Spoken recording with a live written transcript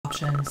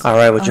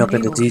Alright, we'll jump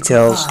into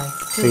details.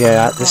 So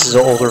yeah, this is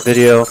an older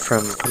video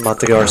from a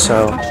month ago or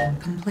so.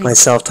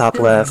 Myself, top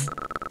left.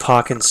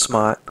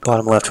 PoknSmot,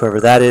 bottom left, whoever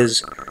that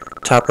is.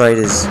 Top right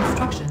is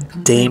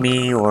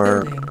Dami,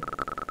 or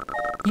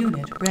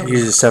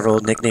uses several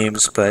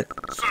nicknames, but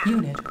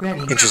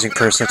interesting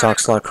person that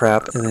talks a lot of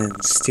crap. And then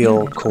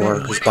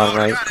Steelcore, who's bottom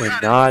right,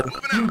 and Nod.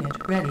 I'm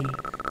going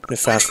to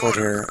fast forward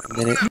here a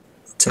minute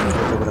to look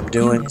at what I'm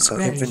doing. So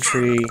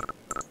infantry,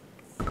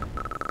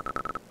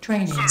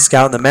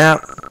 scouting the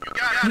map,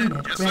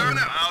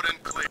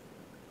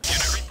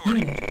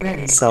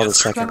 sell the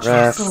second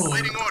ref.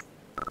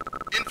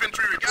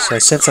 So I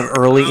sent some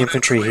early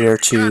infantry here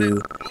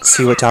to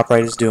see what top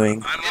right is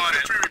doing.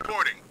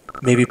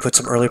 Maybe put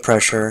some early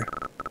pressure,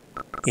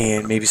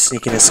 and maybe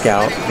sneak in a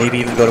scout. Maybe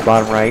even go to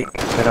bottom right,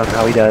 depending on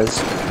how he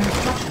does.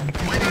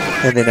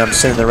 And then I'm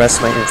sending the rest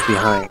of my inf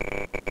behind.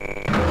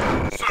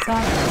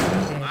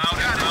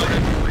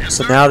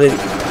 So now that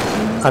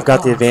I've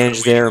got the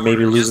advantage there, or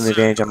maybe losing the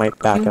advantage, I might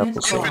back up.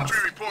 We'll see.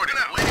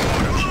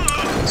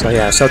 So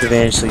yeah, I still have the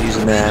advantage, so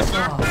using that.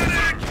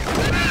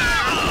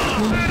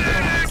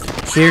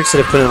 Here, instead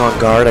of putting them on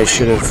guard, I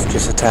should have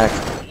just attacked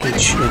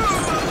each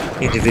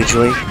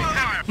individually.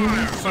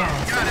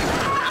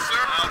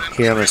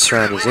 Here, I'm going to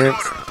surround his imp.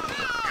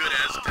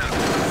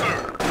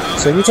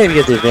 So anytime you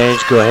get the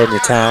advantage, go ahead and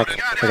attack.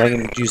 Like I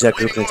can use that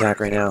group and attack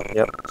right now.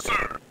 Yep.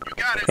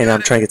 And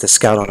I'm trying to get the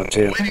scout on him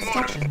too.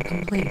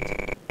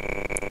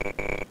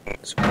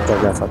 So put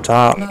that ref up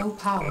top.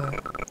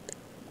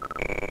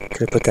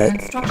 Could I put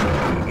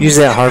that? Use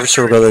that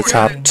harvester, will go to the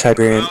top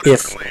Tiberian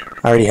if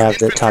I already have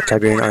the top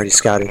Tiberian already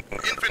scouted.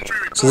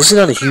 So this is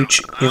not a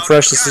huge inf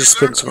rush. This is just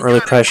putting some early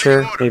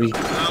pressure. Maybe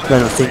I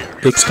don't think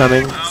big's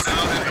coming.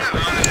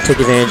 Take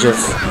advantage of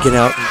getting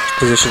out in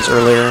positions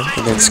earlier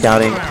and then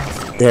scouting.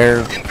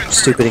 Their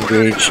stupid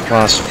engage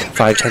lost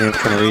 5-10 inf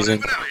for no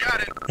reason.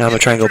 Now I'm going to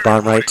try and go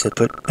bottom right to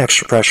put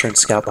extra pressure and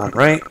scout bottom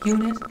right.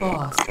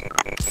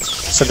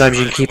 Sometimes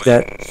you can keep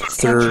that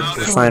third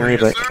refinery,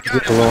 but you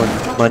get below in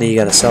money, you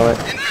got to sell it.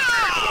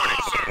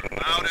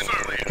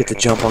 Get the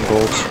jump on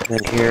gold. And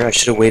then here, I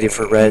should have waited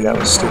for red. That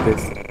was stupid.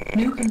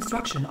 New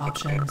construction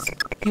options.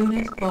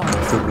 Unit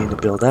lost. Didn't mean to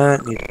build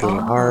that. Need to build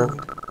a harv.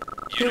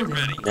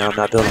 Now I'm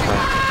not building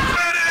harv.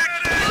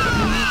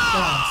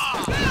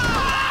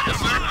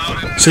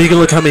 So you can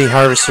look how many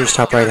harvesters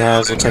top right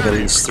has. Looks like at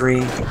least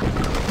 3.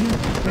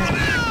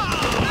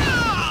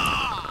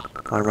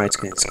 Bottom right's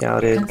getting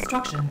scouted.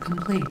 Construction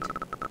complete.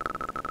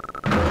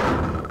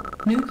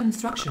 New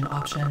construction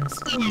options.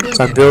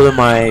 So I'm building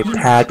my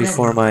pad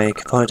before my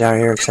component tower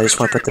here because I just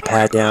want to put the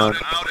pad down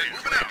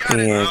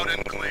and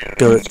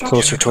build it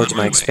closer towards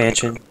my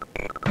expansion.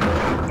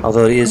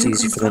 Although it is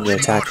easy for them to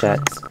attack that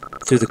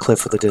through the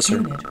cliff with the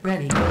discer.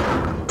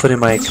 Put in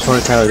my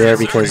component tower there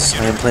because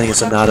I am playing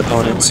against a Nod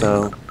opponent,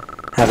 so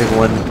having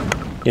one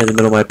near the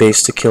middle of my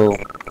base to kill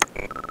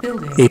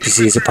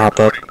APCs that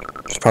pop up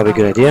is probably a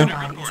good idea.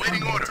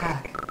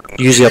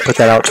 Usually I'll put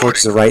that out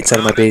towards the right side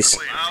of my base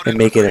and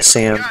make it a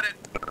SAM.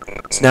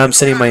 So now I'm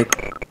sending my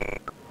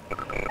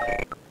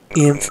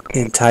Inf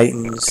and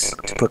Titans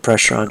to put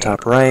pressure on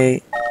top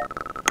right.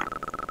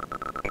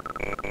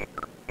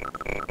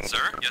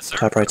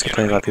 Top right's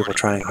complaining about people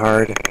trying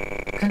hard.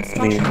 I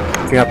mean,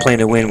 if you're not playing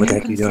to win, what the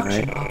heck are you doing,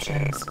 right?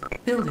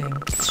 Building.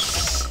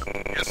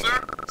 Yes,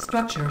 sir.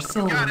 Structure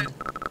sold. Awaiting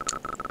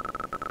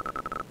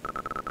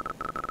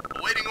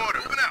order.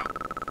 Moving out.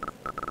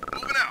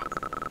 Moving out.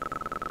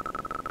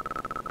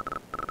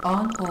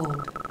 On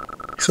hold.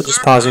 So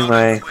just pausing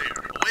my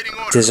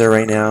Dizzer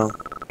right now.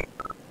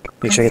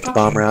 Make sure I get the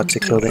bomber out to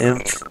kill the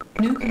imp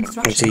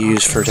and to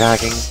use for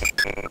attacking.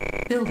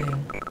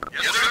 Building.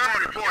 Yes, sir.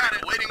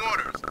 Awaiting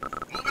orders.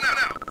 Moving out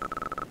now.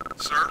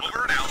 Sir,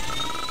 over and out.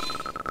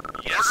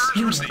 Yes,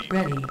 Unit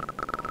ready.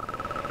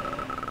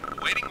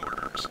 Awaiting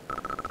orders.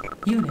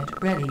 Unit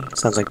ready.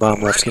 Sounds like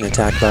bottom left's getting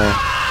attacked by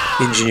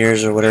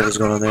engineers or whatever's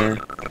going on there.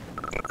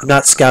 I'm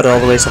not scouted all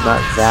the way, so I'm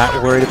not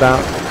that worried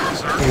about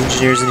the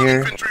engineers in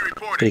here.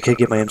 But he could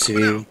get my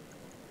MCV.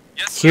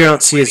 Here I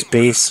don't see his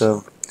base,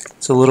 so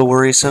it's a little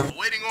worrisome.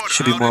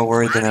 Should be more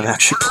worried than I'm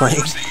actually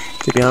playing,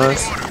 to be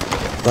honest.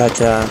 But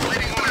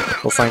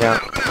we'll find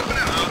out.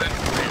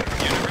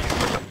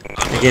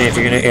 Again, if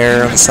you're going to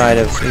err on the side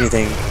of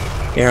anything,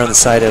 err on the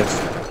side of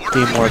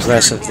being more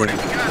aggressive than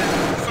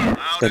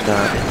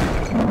not.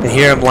 And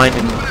here I'm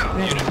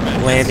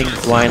landing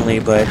blindly,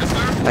 but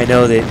I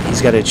know that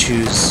he's got to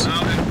choose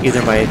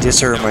either my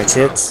discer or my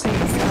tits,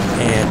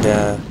 and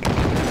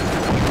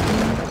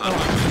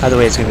either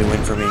way it's going to be a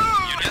win for me.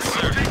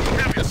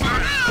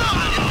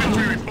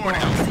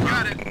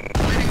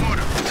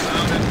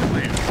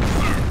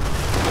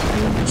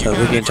 So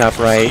we get top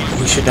right.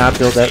 He should not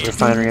build that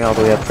refinery all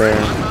the way up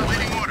there.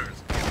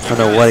 I don't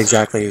know what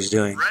exactly he's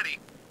doing.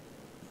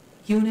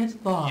 Unit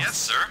lost. Yes,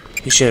 sir.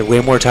 He should have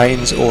way more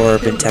Titans or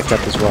been teched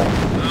up as well.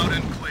 Loud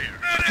and clear.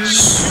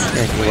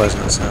 And he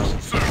wasn't, so.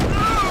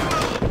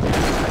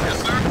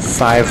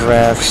 5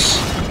 refs.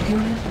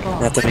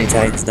 Not that many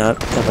Titans, not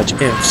that much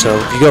imp. So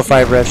if you go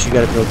 5 refs, you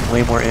gotta build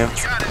way more imp,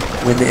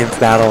 win the imp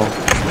battle,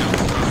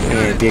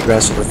 and be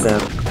aggressive with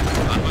them,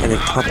 and then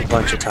pump a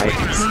bunch of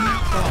Titans.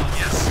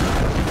 Yes, sir.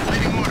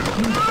 Waiting orders.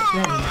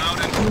 Out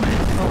and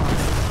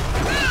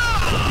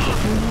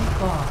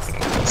Unit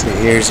lost. So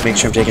here's to make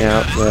sure I'm taking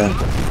out the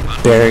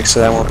barracks, so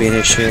that won't be an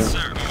issue. Yes, sir.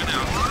 Moving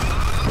out.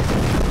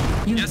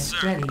 Unit Yes,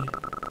 sir. ready. Unit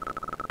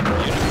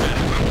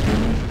ready.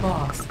 Unit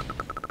lost.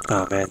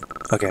 Oh man,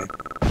 okay.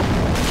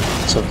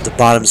 So the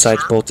bottom side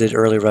both did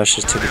early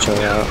rushes, took each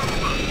other out.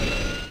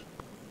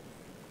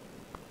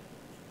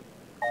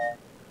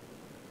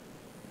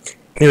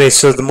 Anyway,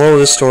 so the moral of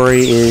the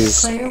story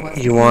is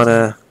you want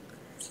to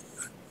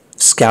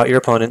scout your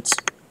opponents.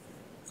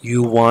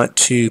 You want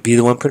to be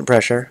the one putting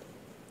pressure.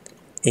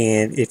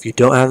 And if you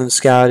don't have them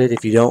scouted,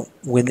 if you don't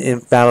win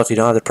the battle, if you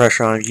don't have the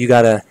pressure on them, you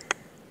got to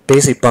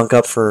basically bunk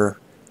up for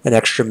an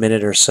extra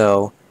minute or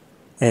so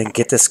and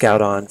get the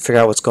scout on, figure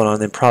out what's going on,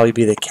 and then probably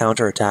be the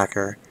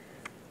counter-attacker.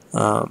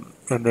 And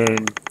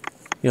then,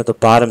 you know, the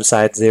bottom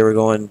sides, they were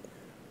going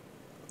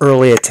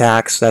early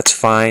attacks. That's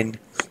fine.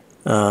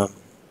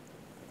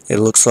 It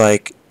looks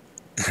like,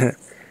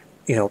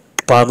 you know,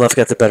 bottom left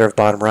got the better of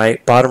bottom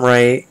right. Bottom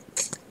right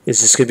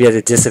is just going to be at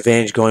a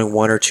disadvantage going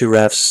 1 or 2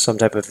 refs, some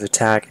type of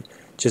attack,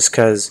 just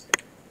because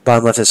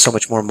bottom left has so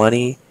much more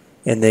money,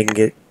 and they can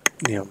get,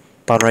 you know,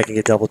 bottom right can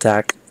get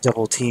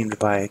double teamed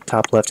by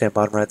top left and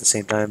bottom right at the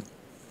same time.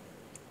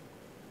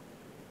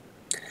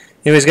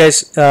 Anyways,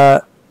 guys,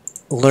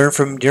 learn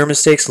from your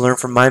mistakes, learn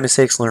from my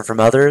mistakes, learn from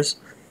others,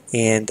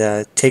 and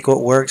take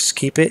what works,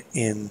 keep it,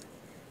 and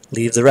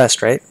leave the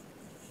rest, right?